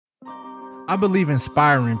I believe in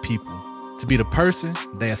inspiring people to be the person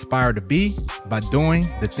they aspire to be by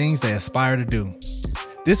doing the things they aspire to do.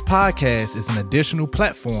 This podcast is an additional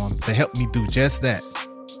platform to help me do just that.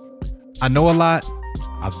 I know a lot,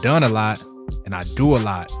 I've done a lot, and I do a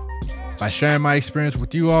lot. By sharing my experience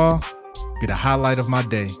with you all, be the highlight of my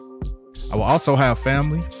day. I will also have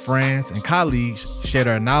family, friends, and colleagues share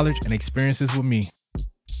their knowledge and experiences with me.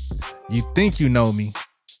 You think you know me,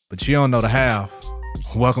 but you don't know the half.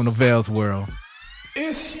 Welcome to Vale's World.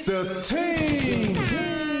 It's the team.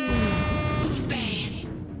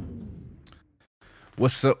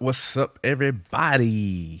 What's up,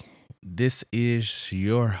 everybody? This is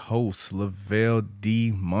your host, Lavelle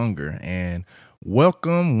D. Munger, and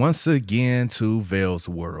welcome once again to Vale's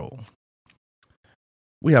World.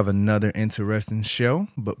 We have another interesting show,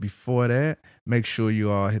 but before that, make sure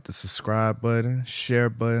you all hit the subscribe button, share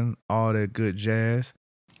button, all that good jazz.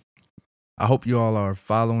 I hope you all are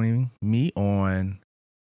following me on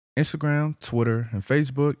Instagram, Twitter, and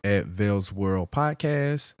Facebook at Vale's World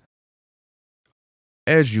Podcast.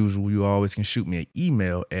 As usual, you always can shoot me an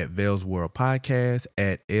email at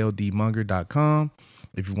valesworldpodcast@ldmunger.com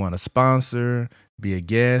if you want to sponsor, be a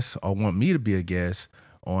guest, or want me to be a guest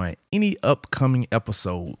on any upcoming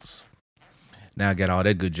episodes. Now I got all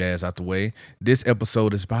that good jazz out the way. This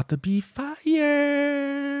episode is about to be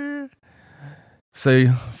fire.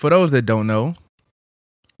 So for those that don't know,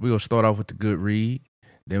 we're going to start off with the good read.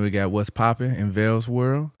 Then we got what's popping in Vale's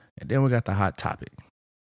World. And then we got the hot topic.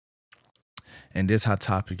 And this hot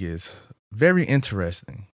topic is very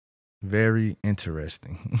interesting. Very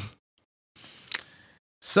interesting.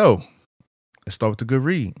 So let's start with the good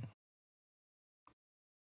read.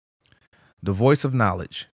 The Voice of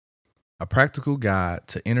Knowledge, A Practical Guide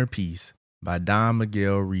to Inner Peace by Don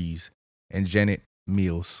Miguel Ruiz and Janet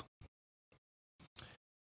Mills.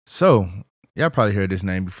 So, y'all probably heard this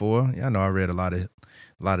name before. Y'all know I read a lot of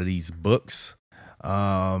these books.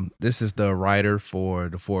 This is the writer for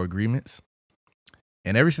The Four Agreements.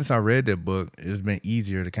 And ever since I read that book, it's been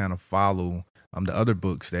easier to kind of follow the other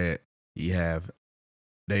books that you have.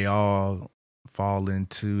 They all fall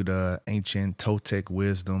into the ancient Toltec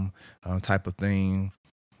wisdom type of thing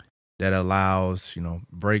that allows,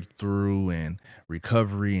 breakthrough and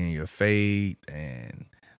recovery in your faith and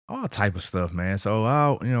all type of stuff, man. So,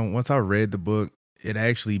 once I read the book, it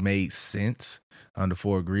actually made sense on The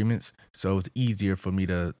Four Agreements. So it's easier for me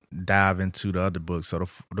to dive into the other books. So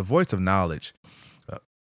the Voice of Knowledge,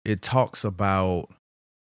 it talks about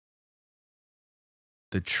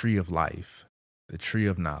the tree of life, the tree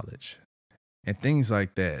of knowledge, and things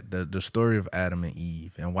like that. The story of Adam and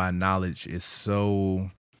Eve and why knowledge is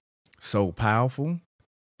so powerful,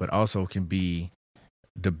 but also can be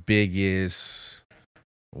the biggest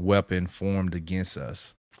weapon formed against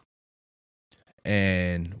us.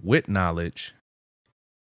 And with knowledge,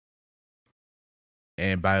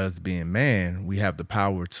 and by us being man, we have the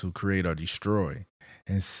power to create or destroy.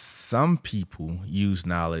 And some people use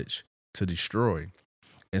knowledge to destroy.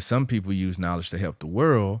 And some people use knowledge to help the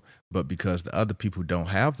world, but because the other people don't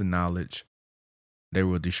have the knowledge, they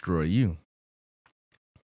will destroy you.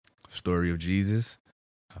 Story of Jesus,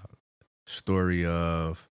 story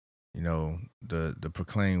of, the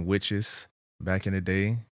proclaimed witches back in the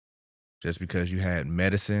day. Just because you had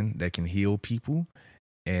medicine that can heal people,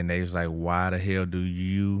 and they was like, why the hell do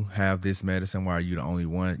you have this medicine? Why are you the only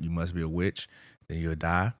one? You must be a witch. Then you'll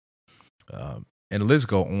die. And the list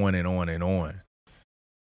go on and on and on.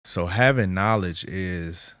 So having knowledge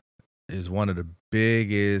is one of the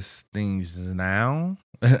biggest things now,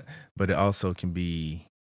 but it also can be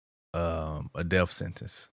a death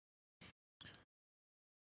sentence.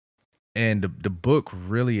 And the book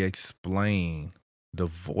really explained the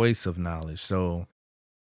voice of knowledge. So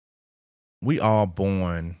we all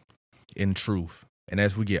born in truth. And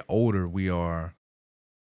as we get older, we are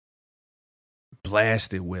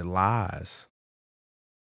blasted with lies.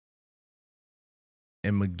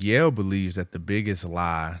 And Miguel believes that the biggest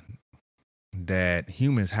lie that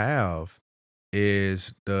humans have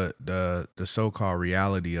is the so-called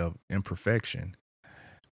reality of imperfection.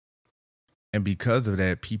 And because of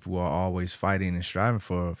that, people are always fighting and striving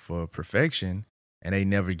for perfection, and they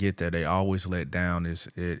never get there. They always let down.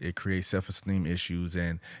 It creates self-esteem issues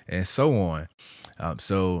and so on.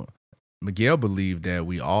 So Miguel believed that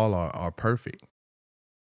we all are perfect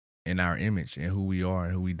in our image and who we are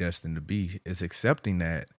and who we destined to be. Is accepting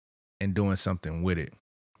that and doing something with it.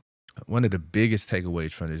 One of the biggest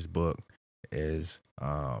takeaways from this book is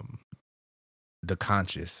the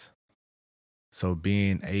conscious. So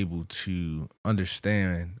being able to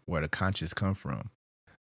understand where the conscious come from.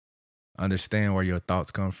 Understand where your thoughts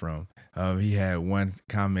come from. He had one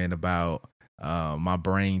comment about my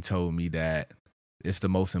brain told me that it's the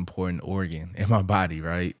most important organ in my body,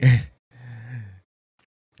 right?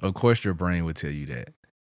 Of course, your brain would tell you that.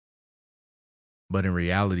 But in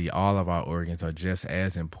reality, all of our organs are just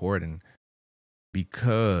as important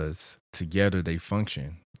because together they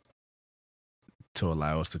function to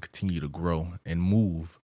allow us to continue to grow and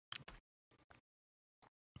move.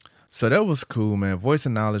 So that was cool, man. Voice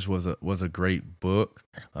of Knowledge was a great book.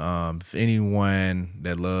 If anyone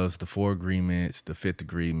that loves the Four Agreements, the Fifth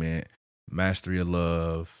Agreement, Mastery of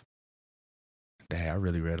Love, I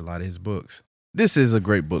really read a lot of his books. This is a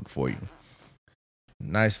great book for you.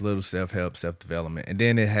 Nice little self-help, self-development. And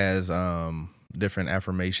then it has different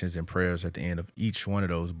affirmations and prayers at the end of each one of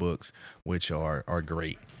those books, which are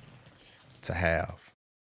great to have.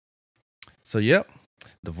 So, yep.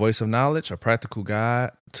 The Voice of Knowledge, A Practical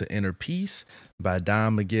Guide to Inner Peace by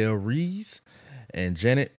Don Miguel Ruiz and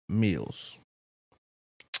Janet Mills.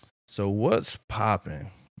 So what's popping?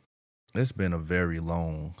 It's been a very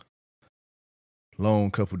long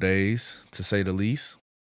couple days, to say the least.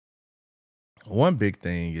 One big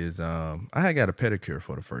thing is I had got a pedicure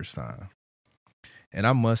for the first time. And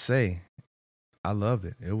I must say, I loved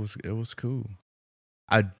it. It was cool.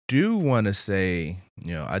 I do want to say,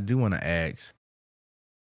 I do want to ask,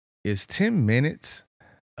 is 10 minutes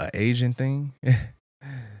an Asian thing?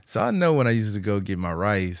 So I know when I used to go get my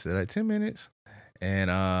rice, they're like 10 minutes.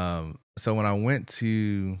 And so when I went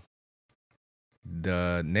to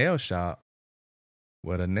the nail shop,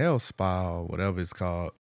 the nail spa, or whatever it's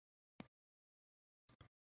called,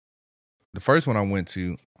 the first one I went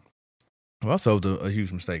to, also was a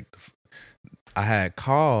huge mistake. I had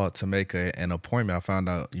called to make an appointment. I found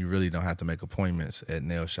out you really don't have to make appointments at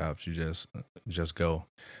nail shops. You just go.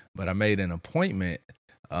 But I made an appointment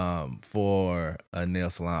for a nail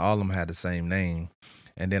salon. All of them had the same name.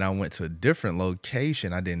 And then I went to a different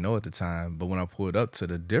location. I didn't know at the time. But when I pulled up to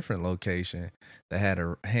the different location, they had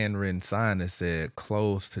a handwritten sign that said,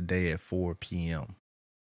 "Closed today at 4 p.m."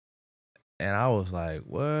 And I was like,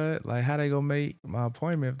 what? Like, how they gonna make my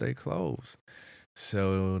appointment if they close?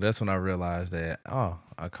 So that's when I realized that,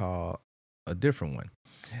 I called a different one.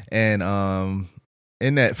 And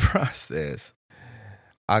in that process,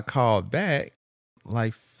 I called back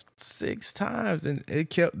like 6 times and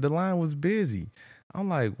the line was busy. I'm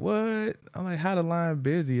like, what? I'm like, how the line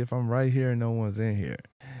busy if I'm right here and no one's in here?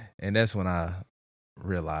 And that's when I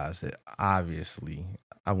realized that obviously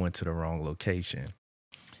I went to the wrong location.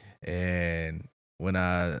 And when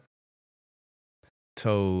I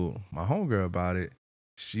told my homegirl about it,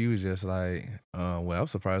 she was just like, well, I'm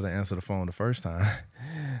surprised I answered the phone the first time.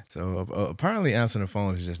 So apparently answering the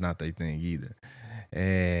phone is just not their thing either.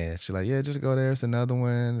 And she's like, yeah, just go there. It's another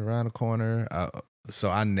one around the corner. So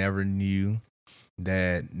I never knew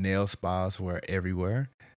that nail spas were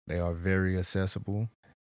everywhere. They are very accessible.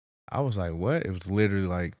 I was like, what? It was literally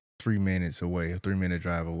like 3 minutes away, a 3-minute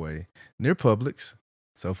drive away, near Publix.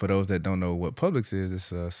 So for those that don't know what Publix is,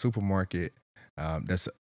 it's a supermarket that's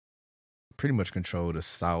pretty much control the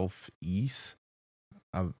Southeast.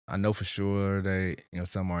 I know for sure they,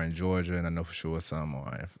 some are in Georgia, and I know for sure some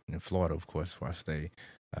are in Florida, of course, where I stay.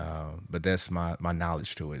 But that's my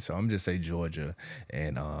knowledge to it. So I'm just say Georgia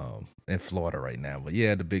and Florida right now. But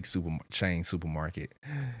yeah, the big chain supermarket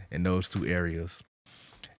in those 2 areas.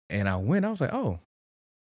 And I was like, oh.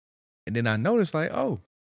 And then I noticed like, oh,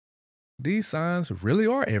 these signs really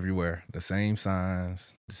are everywhere. The same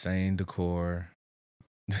signs, the same decor.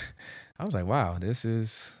 I was like, wow, this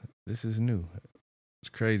is new. It's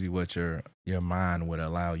crazy what your mind would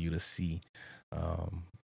allow you to see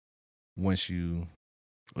once you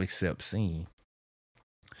accept seeing.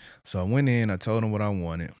 So I went in, I told him what I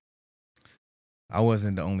wanted. I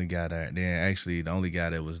wasn't the only guy there. Then actually the only guy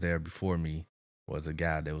that was there before me was a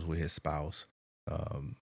guy that was with his spouse.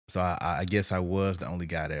 So I guess I was the only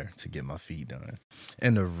guy there to get my feet done.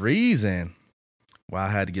 And the reason why I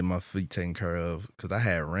had to get my feet taken care of, because I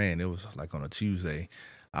had ran. It was like on a Tuesday.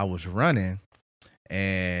 I was running,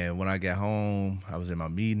 and when I got home, I was in my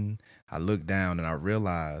meeting. I looked down, and I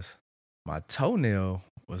realized my toenail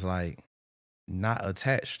was like not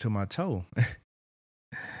attached to my toe.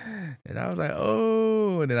 And I was like,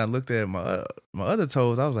 oh. And then I looked at my other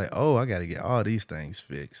toes. I was like, oh, I got to get all these things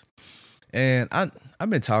fixed. And I've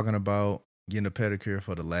been talking about getting a pedicure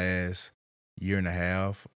for the last year and a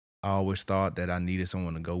half. I always thought that I needed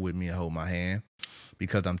someone to go with me and hold my hand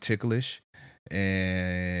because I'm ticklish.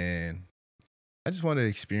 And I just wanted to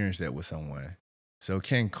experience that with someone. So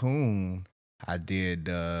Cancun, I did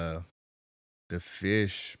the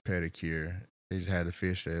fish pedicure. They just had the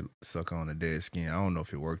fish that suck on the dead skin. I don't know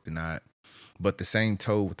if it worked or not. But the same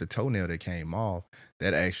toe with the toenail that came off,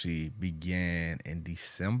 that actually began in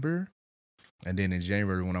December. And then in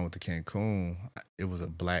January, when I went to Cancun, it was a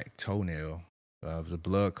black toenail. It was a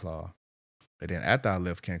blood claw. But then after I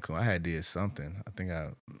left Cancun, I had did something. I think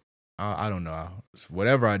I don't know.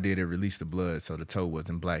 Whatever I did, it released the blood, so the toe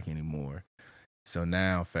wasn't black anymore. So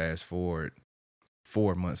now, fast forward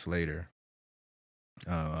 4 months later,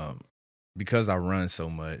 because I run so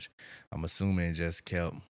much, I'm assuming it just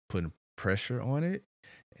kept putting pressure on it,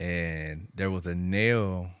 and there was a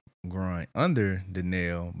nail growing under the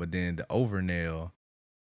nail, but then the over nail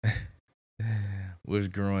was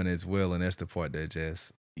growing as well, and that's the part that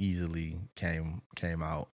just easily came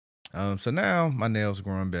out. So now my nails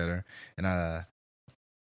growing better, and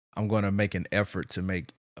I'm gonna make an effort to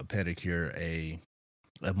make a pedicure a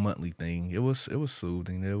monthly thing. It was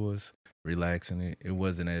soothing. It was relaxing. It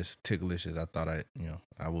wasn't as ticklish as I thought I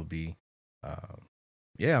would be.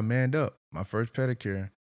 Yeah, I manned up. My first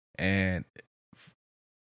pedicure, and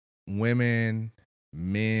women,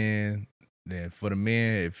 men. Then for the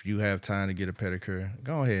men, if you have time to get a pedicure,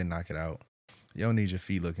 go ahead and knock it out. You don't need your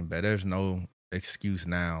feet looking bad. There's no excuse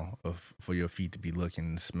now for your feet to be looking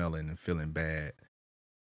and smelling and feeling bad.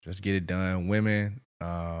 Just get it done. Women,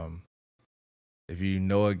 if you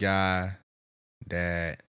know a guy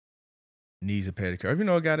that needs a pedicure, if you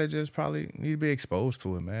know a guy that just probably need to be exposed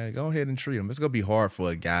to it, man, go ahead and treat him. It's gonna be hard for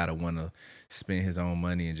a guy to want to spend his own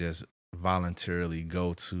money and just voluntarily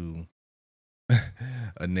go to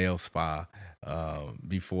a nail spa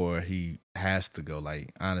before he has to go.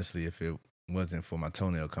 Like, honestly, if it wasn't for my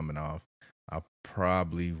toenail coming off, I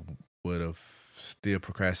probably would have still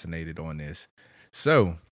procrastinated on this.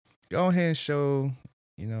 So go ahead and show,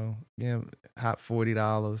 hot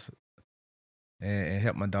 $40 and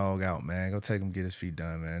help my dog out, man. Go take him get his feet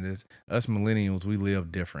done, man. Us millennials, we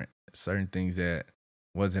live different. Certain things that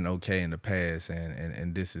wasn't okay in the past,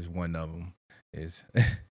 and this is one of them. Is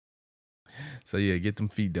So yeah, get them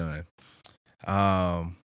feet done.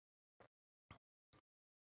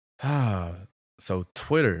 So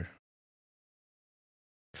Twitter.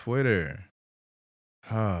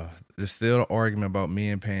 There's still an argument about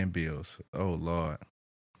men paying bills. Oh Lord.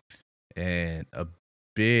 And a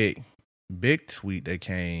big tweet that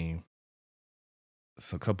came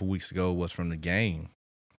a couple weeks ago was from the game.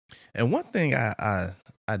 And one thing I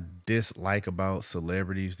dislike about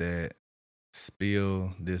celebrities that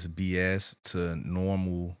spill this BS to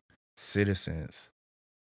normal citizens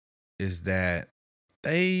is that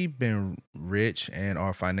they've been rich and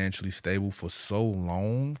are financially stable for so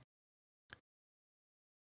long.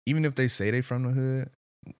 Even if they say they from the hood,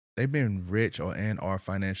 they've been rich and are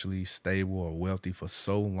financially stable or wealthy for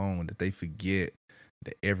so long that they forget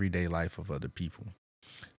the everyday life of other people.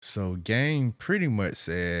 So Game pretty much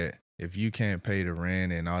said, if you can't pay the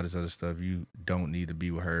rent and all this other stuff, you don't need to be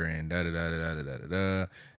with her and da da da da da da da da.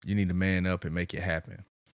 You need to man up and make it happen.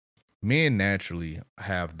 Men naturally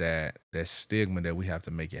have that stigma that we have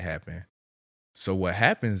to make it happen. So what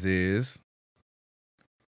happens is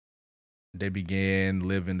they began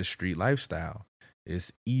living the street lifestyle.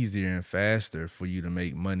 It's easier and faster for you to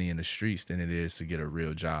make money in the streets than it is to get a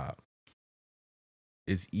real job.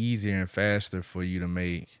 It's easier and faster for you to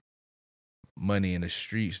make money in the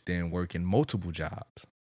streets than working multiple jobs.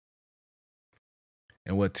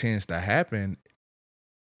 And what tends to happen,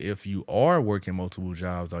 if you are working multiple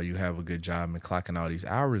jobs or you have a good job and clocking all these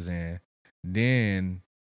hours in, then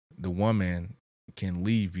the woman can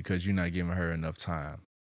leave because you're not giving her enough time.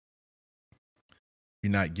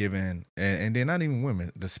 You're not giving, and then not even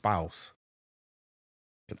women, the spouse.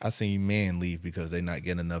 I seen men leave because they're not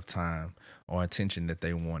getting enough time or attention that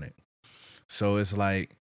they wanted. So it's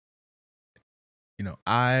like,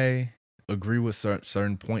 I agree with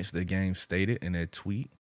certain points the Game stated in that tweet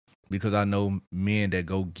because I know men that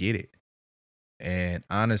go get it. And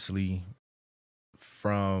honestly,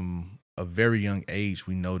 from a very young age,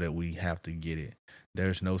 we know that we have to get it.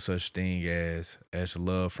 There's no such thing as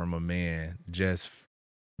love from a man just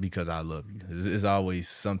because I love you. There's always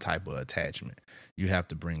some type of attachment. You have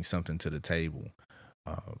to bring something to the table.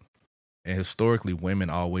 And historically,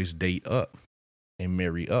 women always date up and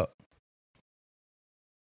marry up.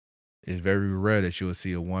 It's very rare that you'll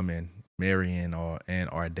see a woman marrying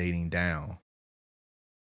or dating down.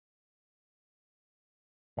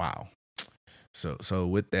 Wow. So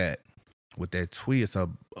with that tweet, it's a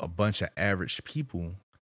bunch of average people,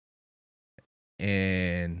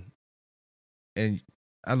 and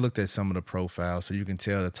I looked at some of the profiles, so you can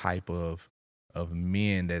tell the type of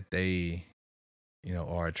men that they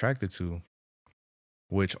are attracted to,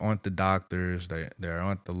 which aren't the doctors, they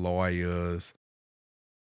aren't the lawyers,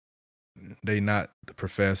 they not the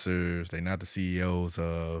professors, they not the CEOs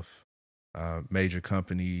of major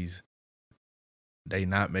companies, they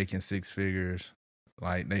not making six figures.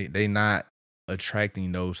 Like they not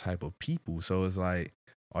attracting those type of people. So it's like,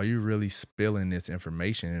 are you really spilling this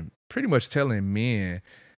information? Pretty much telling men,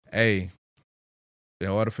 hey, in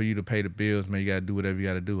order for you to pay the bills, man, you gotta do whatever you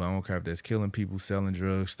gotta do. I don't care if that's killing people, selling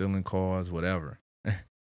drugs, stealing cars, whatever.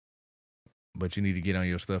 But you need to get on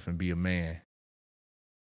your stuff and be a man.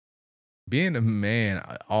 Being a man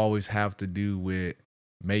always have to do with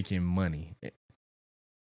making money.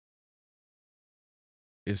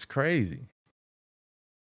 It's crazy.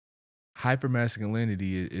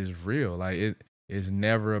 Hypermasculinity is real. Like it is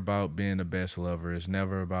never about being the best lover. It's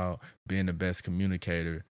never about being the best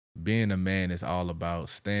communicator. Being a man is all about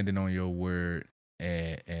standing on your word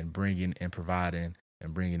and bringing and providing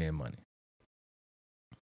and bringing in money.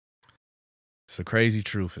 It's a crazy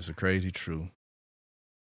truth. It's a crazy truth.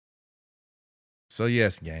 So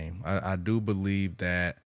yes, game. I do believe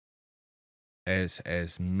that as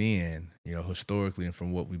men, historically and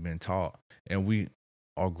from what we've been taught, and we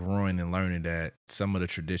are growing and learning that some of the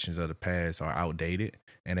traditions of the past are outdated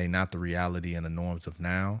and they not the reality and the norms of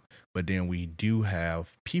now. But then we do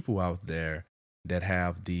have people out there that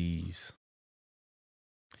have these,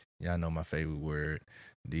 y'all know my favorite word,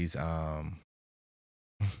 these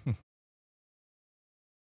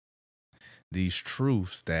these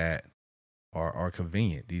truths that are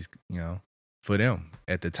convenient. These, for them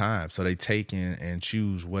at the time. So they take in and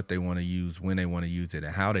choose what they want to use, when they want to use it,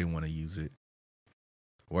 and how they want to use it,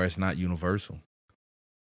 where it's not universal.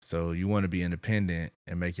 So you want to be independent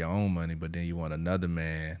and make your own money, but then you want another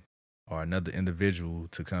man or another individual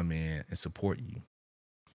to come in and support you,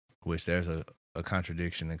 which there's a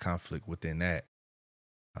contradiction and conflict within that.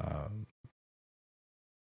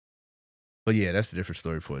 But yeah, that's a different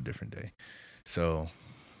story for a different day. So,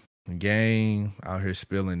 gang out here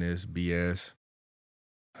spilling this BS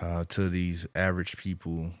to these average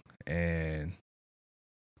people, and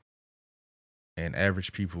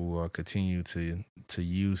average people will continue to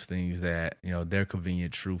use things that, their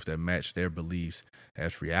convenient truth that match their beliefs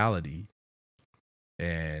as reality.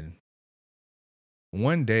 And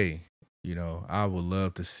one day, I would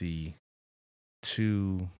love to see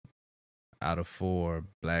 2 out of 4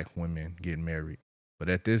 black women get married. But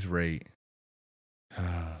at this rate,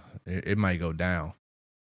 it might go down.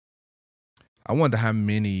 I wonder how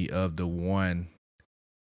many of the 1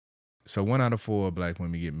 out of 4 black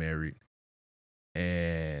women get married,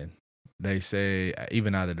 and they say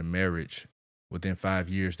even out of the marriage, within 5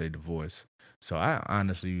 years they divorce. So I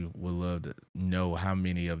honestly would love to know how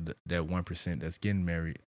many of that 1% that's getting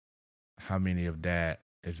married, how many of that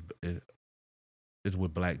is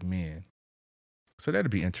with black men. So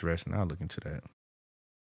that'd be interesting. I'll look into that.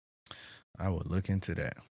 I would look into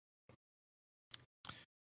that.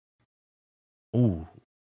 Ooh,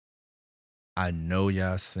 I know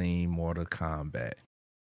y'all seen Mortal Kombat.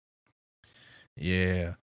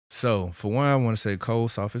 Yeah. So for one, I want to say Cole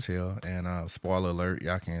soft as hell, and spoiler alert,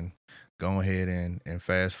 y'all can go ahead and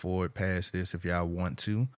fast forward past this if y'all want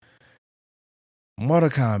to. Mortal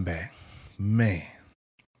Kombat, man,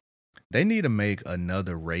 they need to make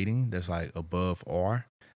another rating that's like above R.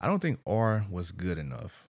 I don't think R was good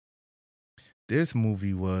enough. This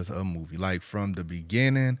movie was a movie. Like from the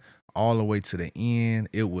beginning all the way to the end,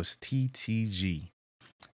 it was TTG.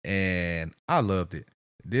 And I loved it.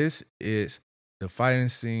 The fighting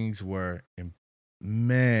scenes were,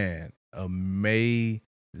 man, amazing.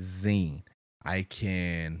 I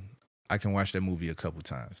can watch that movie a couple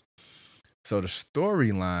times. So the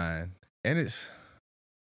storyline, and it's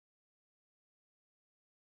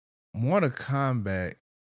Mortal Kombat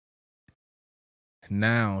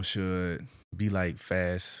now should be like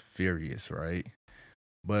Fast Furious, right?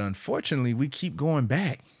 But unfortunately, we keep going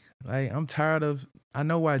back. Like I'm tired of. I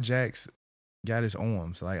know why Jax got his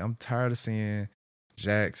arms. Like I'm tired of seeing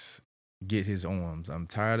Jax get his arms. I'm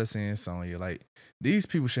tired of seeing Sonya. Like these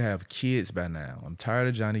people should have kids by now. I'm tired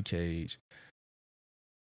of Johnny Cage.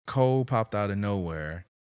 Cole popped out of nowhere.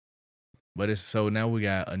 But it's so now we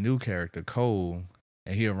got a new character, Cole,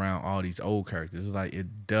 and he around all these old characters. It's like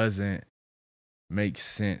it doesn't make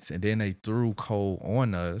sense. And then they threw Cole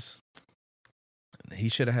on us. He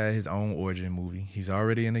should have had his own origin movie. He's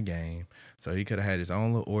already in the game. So he could have had his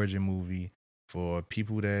own little origin movie for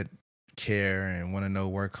people that care and want to know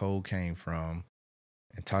where Cole came from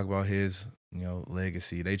and talk about his,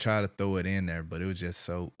 legacy. They tried to throw it in there, but it was just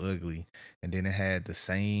so ugly. And then it had the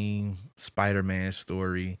same Spider-Man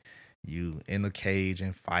story. You in the cage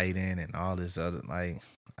and fighting and all this other, like,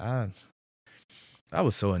 I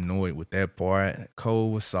was so annoyed with that part.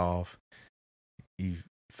 Cole was soft. He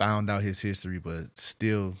found out his history, but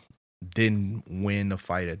still didn't win the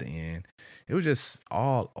fight at the end. It was just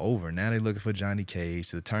all over. Now they looking for Johnny Cage.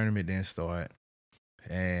 The tournament didn't start,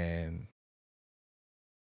 and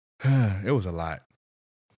it was a lot.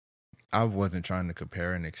 I wasn't trying to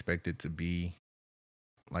compare and expect it to be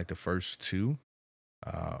like the first two.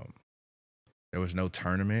 Um, there was no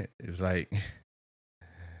tournament. It was like,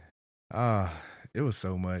 it was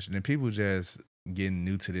so much. And then people just getting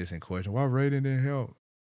new to this and question why Raiden didn't help.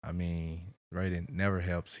 I mean, Raiden never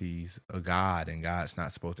helps. He's a god, and God's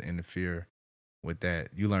not supposed to interfere with that.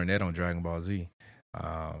 You learn that on Dragon Ball Z.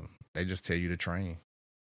 They just tell you to train.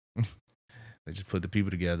 They just put the people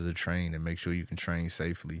together to train and make sure you can train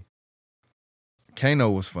safely. Kano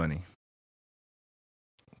was funny.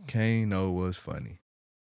 Kano was funny.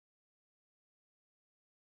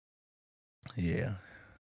 Yeah.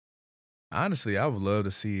 Honestly, I would love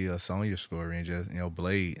to see a Sonya story and just,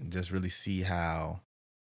 Blade, and just really see how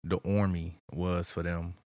the army was for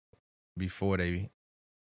them before they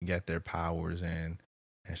got their powers and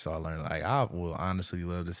start learning. Like, I will honestly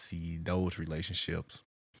love to see those relationships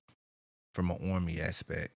from an army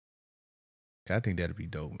aspect. I think that'd be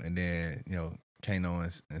dope. And then, Kano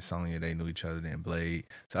and Sonya, they knew each other, then Blade.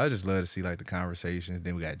 So I just love to see like the conversations.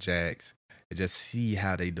 Then we got Jax, and just see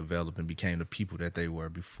how they developed and became the people that they were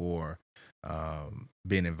before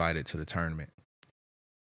being invited to the tournament.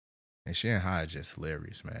 And Shanghai is just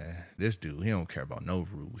hilarious, man. This dude, he don't care about no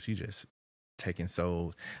rules. He just taking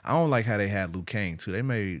souls. I don't like how they had Liu Kang too. They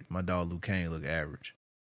made my dog Liu Kang look average.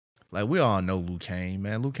 Like, we all know Liu Kang,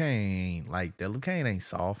 man. Liu Kang ain't like that. Liu Kang ain't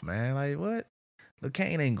soft, man. Like, what? Liu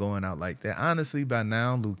Kang ain't going out like that. Honestly, by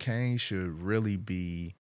now, Liu Kang should really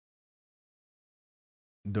be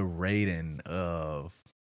the Raiden of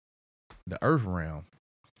the Earth realm.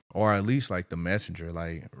 Or at least like the messenger.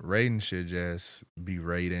 Like, Raiden should just be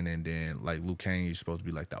Raiden, and then like Liu Kang is supposed to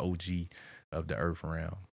be like the OG of the Earth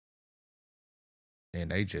realm.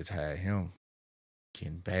 And they just had him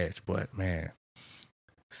getting bashed. But man,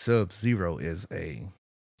 Sub-Zero is a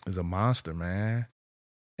monster, man.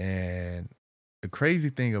 And the crazy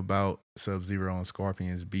thing about Sub-Zero and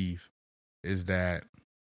Scorpion's beef is that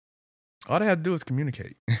all they have to do is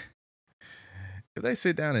communicate. If they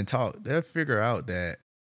sit down and talk, they'll figure out that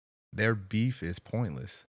their beef is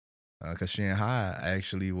pointless. Because Shanghai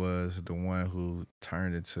actually was the one who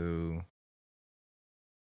turned into,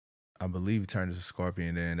 I believe he turned into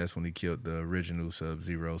Scorpion, then that's when he killed the original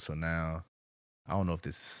Sub-Zero. So now, I don't know if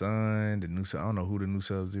this is son, I don't know who the new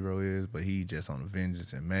Sub-Zero is, but he just on a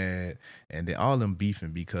vengeance and mad. And then all them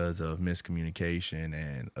beefing because of miscommunication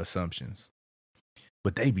and assumptions.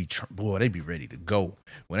 But they be ready to go.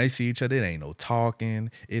 When they see each other, it ain't no talking.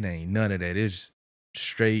 It ain't none of that. It's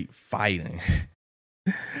straight fighting.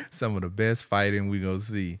 Some of the best fighting we gonna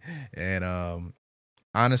see. And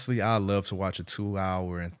honestly, I love to watch a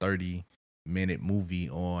 2-hour and 30-minute movie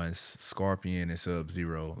on Scorpion and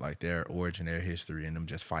Sub-Zero, like their origin, their history, and them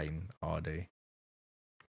just fighting all day.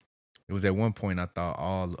 It was at one point I thought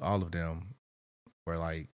all of them were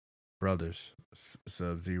like brothers.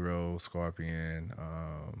 Sub-Zero, Scorpion,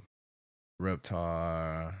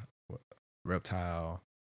 Reptile.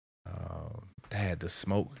 They had the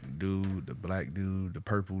smoke dude, the black dude, the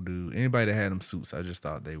purple dude. Anybody that had them suits, I just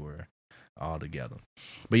thought they were all together.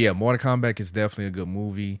 But yeah, Mortal Kombat is definitely a good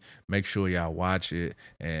movie. Make sure y'all watch it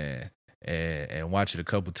and watch it a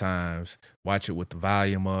couple times. Watch it with the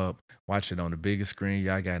volume up. Watch it on the biggest screen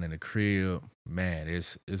y'all got in the crib. Man,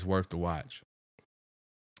 it's worth the watch.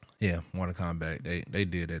 Yeah, Mortal Kombat, they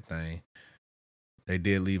did that thing. They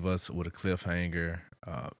did leave us with a cliffhanger.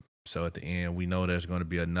 So at the end, we know there's going to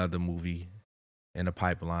be another movie in the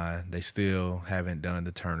pipeline. They still haven't done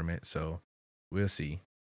the tournament, so we'll see.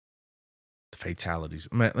 The fatalities.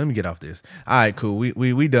 Man, let me get off this. All right, cool.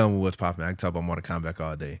 We done with what's popping. I can talk about Mortal Kombat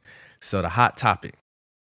all day. So the hot topic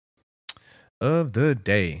of the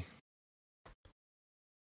day.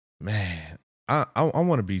 Man, I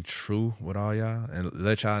want to be true with all y'all and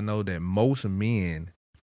let y'all know that most men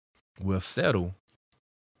will settle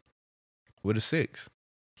with a 6.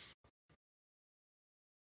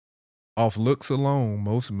 Off looks alone,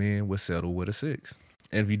 most men will settle with a 6.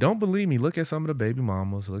 And if you don't believe me, look at some of the baby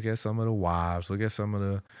mamas, look at some of the wives, look at some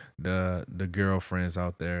of the girlfriends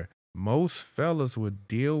out there. Most fellas would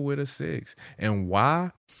deal with a 6. And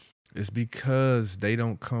why? It's because they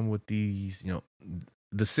don't come with these,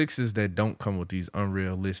 the 6s that don't come with these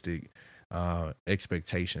unrealistic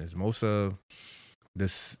expectations. Most of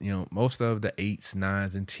this, most of the 8s,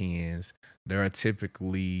 9s, and 10s, they are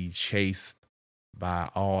typically chased by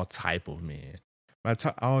all type of men, by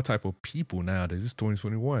all type of people nowadays. It's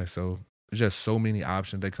 2021, so there's just so many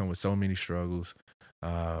options. They come with so many struggles.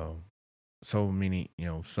 Uh, so many,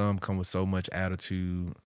 some come with so much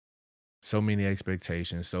attitude, so many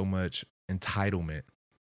expectations, so much entitlement.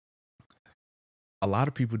 A lot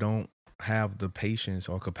of people don't have the patience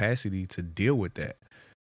or capacity to deal with that.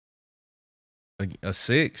 A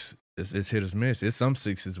six is hit or miss. It's some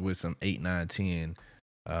sixes with some 8, 9, 10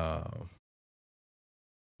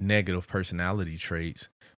 negative personality traits,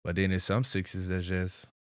 but then there's some sixes that's just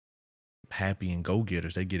happy and go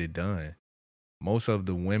getters. They get it done. Most of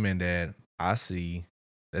the women that I see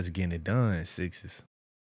that's getting it done, sixes.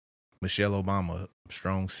 Michelle Obama,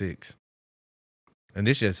 strong 6. And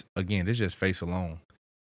this just face alone.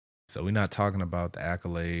 So we're not talking about the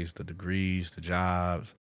accolades, the degrees, the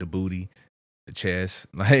jobs, the booty, the chest.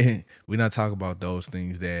 Like, we're not talking about those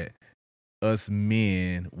things that us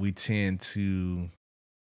men, we tend to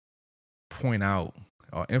point out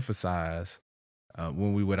or emphasize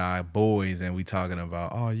when we with our boys and we talking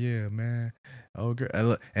about, oh yeah, man, oh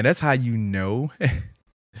girl, and that's how you know.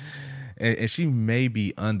 And she may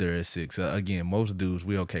be under a 6. Again, most dudes,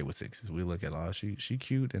 we okay with 6s. We look at, oh, she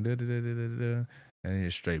cute and and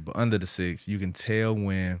it's straight. But under the 6, you can tell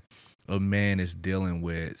when a man is dealing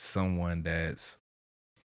with someone that's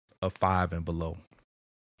a 5 and below.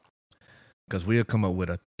 Because we'll come up with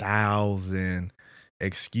 1,000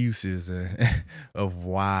 excuses of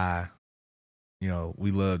why,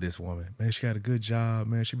 we love this woman. Man, she got a good job.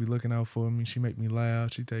 Man, she be looking out for me. She make me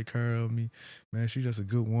laugh. She take care of me. Man, she just a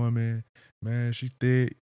good woman. Man, she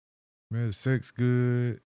thick. Man, the sex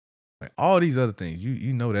good. Like, all these other things,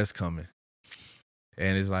 you know that's coming.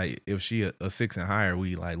 And it's like, if she a 6 and higher,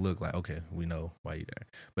 we like look like, okay, we know why you there.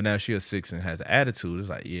 But now if she a 6 and has an attitude, it's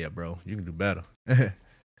like, yeah, bro, you can do better.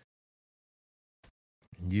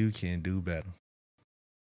 You can do better.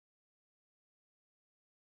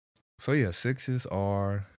 So yeah, 6s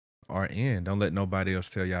are in. Don't let nobody else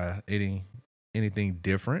tell y'all anything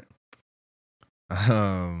different.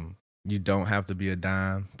 You don't have to be a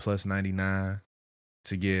dime plus 99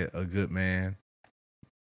 to get a good man.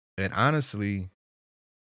 And honestly,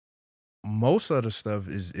 most of the stuff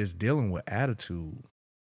is dealing with attitude.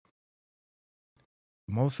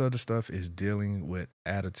 Most of the stuff is dealing with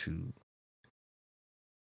attitude.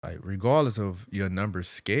 Like, regardless of your number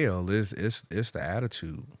scale, it's the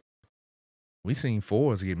attitude. We seen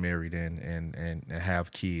 4s get married and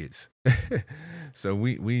have kids. So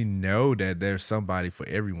we know that there's somebody for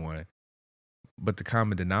everyone. But the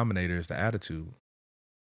common denominator is the attitude.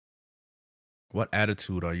 What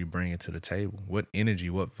attitude are you bringing to the table? What energy,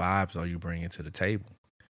 what vibes are you bringing to the table?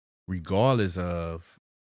 Regardless of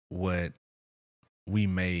what we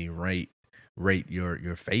may rate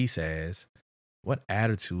your face as, what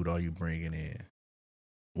attitude are you bringing in?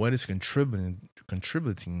 What is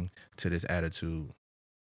contributing to this attitude?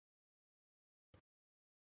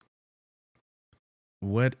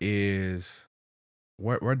 Where does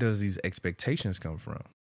these expectations come from?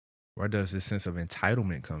 Where does this sense of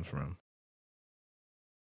entitlement come from?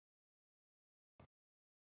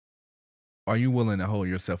 Are you willing to hold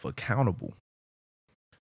yourself accountable?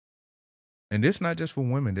 And this not just for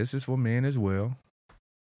women, this is for men as well.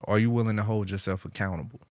 Are you willing to hold yourself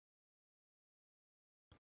accountable?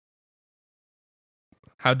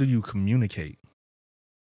 How do you communicate?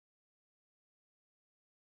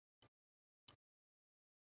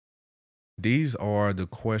 These are the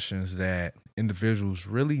questions that individuals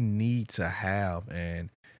really need to have and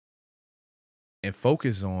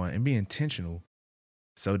focus on and be intentional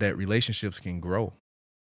so that relationships can grow.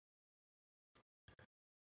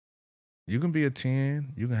 You can be a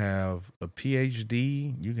 10, you can have a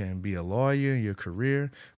PhD, you can be a lawyer in your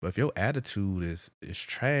career, but if your attitude is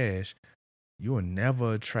trash, you will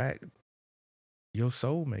never attract your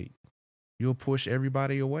soulmate. You'll push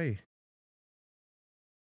everybody away.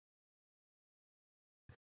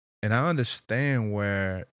 And I understand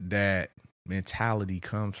where that mentality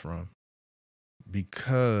comes from,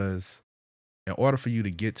 because in order for you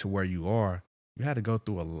to get to where you are, you had to go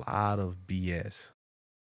through a lot of BS,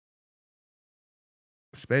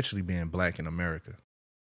 especially being Black in America.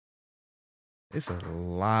 It's a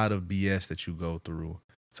lot of BS that you go through.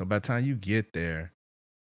 So by the time you get there,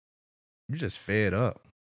 you're just fed up.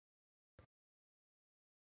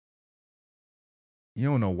 You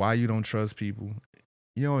don't know why you don't trust people.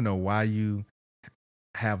 You don't know why you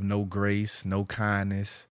have no grace, no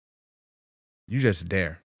kindness. You just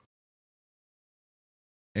there.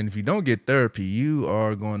 And if you don't get therapy, you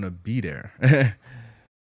are going to be there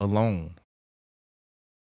alone.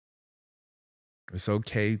 It's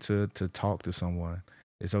okay to talk to someone.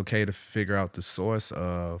 It's okay to figure out the source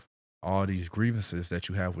of all these grievances that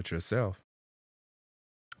you have with yourself.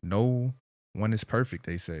 No one is perfect,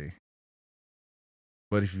 they say.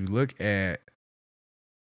 But if you look at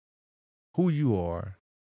who you are,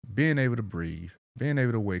 being able to breathe, being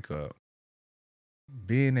able to wake up,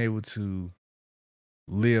 being able to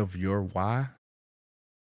live your why,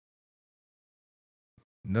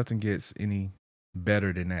 nothing gets any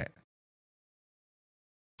better than that.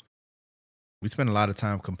 We spend a lot of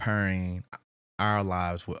time comparing our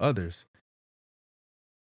lives with others.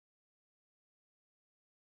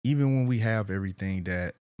 Even when we have everything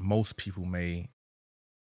that most people may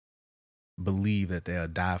believe that they'll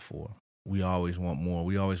die for, we always want more.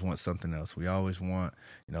 We always want something else. We always want,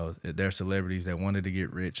 there are celebrities that wanted to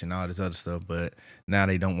get rich and all this other stuff, but now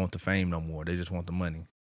they don't want the fame no more. They just want the money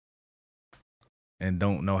and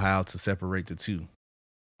don't know how to separate the two.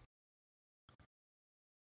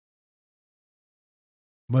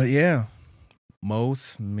 But yeah,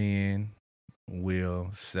 most men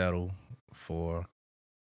will settle for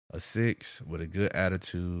a 6 with a good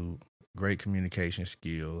attitude, great communication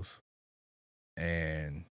skills,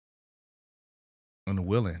 and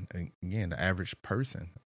unwilling. Again, the average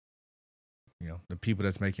person, the people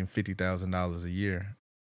that's making $50,000 a year,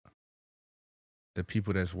 the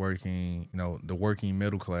people that's working, the working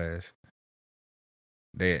middle class,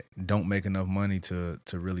 that don't make enough money to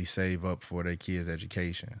really save up for their kids'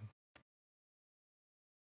 education.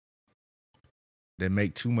 They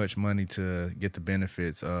make too much money to get the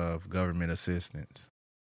benefits of government assistance,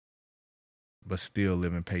 but still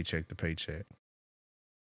living paycheck to paycheck.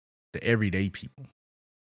 The everyday people.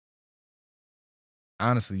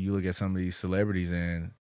 Honestly, you look at some of these celebrities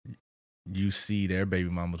and you see their baby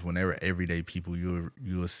mamas when they were everyday people.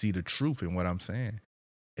 You'll see the truth in what I'm saying.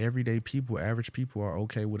 Everyday people, average people are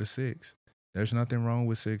okay with a 6. There's nothing wrong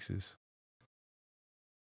with 6s.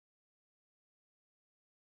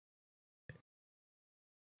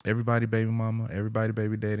 Everybody baby mama, everybody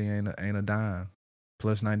baby daddy ain't a dime.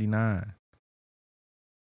 Plus 99.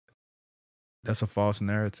 That's a false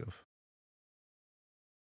narrative.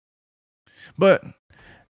 But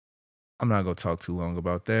I'm not going to talk too long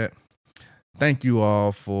about that. Thank you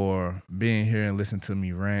all for being here and listening to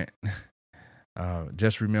me rant.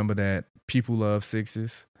 Just remember that people love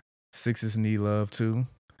 6s. 6s need love too.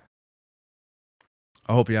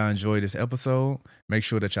 I hope y'all enjoyed this episode. Make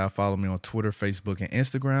sure that y'all follow me on Twitter, Facebook, and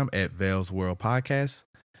Instagram at Vale's World Podcast.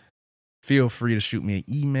 Feel free to shoot me an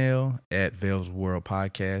email at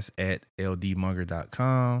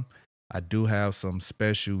valesworldpodcast@ldmunger.com. I do have some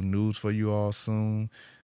special news for you all soon.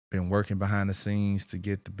 Been working behind the scenes to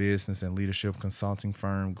get the business and leadership consulting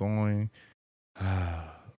firm going.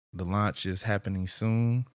 The launch is happening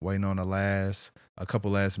soon. Waiting on a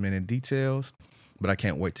couple last minute details, but I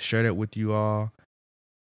can't wait to share that with you all.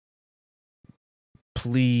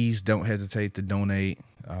 Please don't hesitate to donate,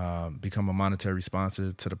 become a monetary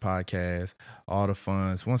sponsor to the podcast. All the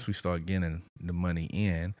funds, once we start getting the money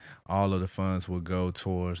in, all of the funds will go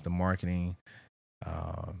towards the marketing,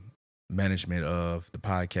 management of the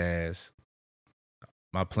podcast.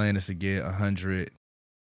 My plan is to get 100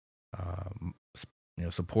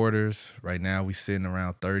 supporters. Right now we sitting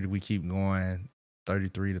around 30. We keep going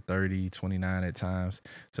 33 to 30, 29 at times.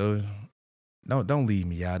 So don't leave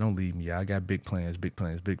me, y'all. Don't leave me, y'all. I got big plans.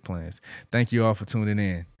 Thank you all for tuning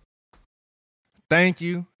in. Thank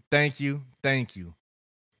you.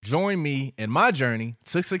 Join me in my journey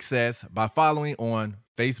to success by following on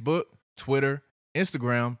Facebook, Twitter,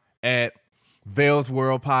 Instagram at Vale's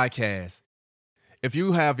World Podcast. If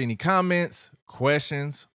you have any comments,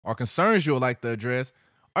 questions, or concerns you would like to address,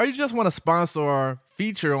 or you just want to sponsor or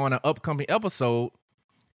feature on an upcoming episode,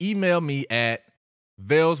 email me at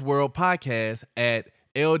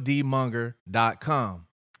valesworldpodcast@ldmunger.com.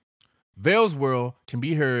 Vale's World can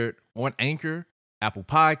be heard on Anchor, Apple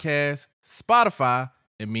Podcasts, Spotify,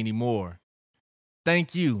 and many more.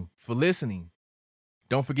 Thank you for listening.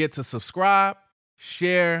 Don't forget to subscribe,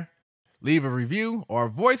 share, leave a review or a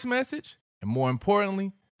voice message, and more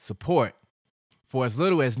importantly, support. For as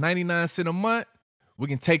little as 99 cents a month, we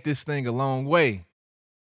can take this thing a long way.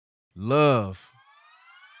 Love.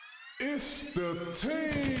 It's the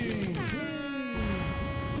team.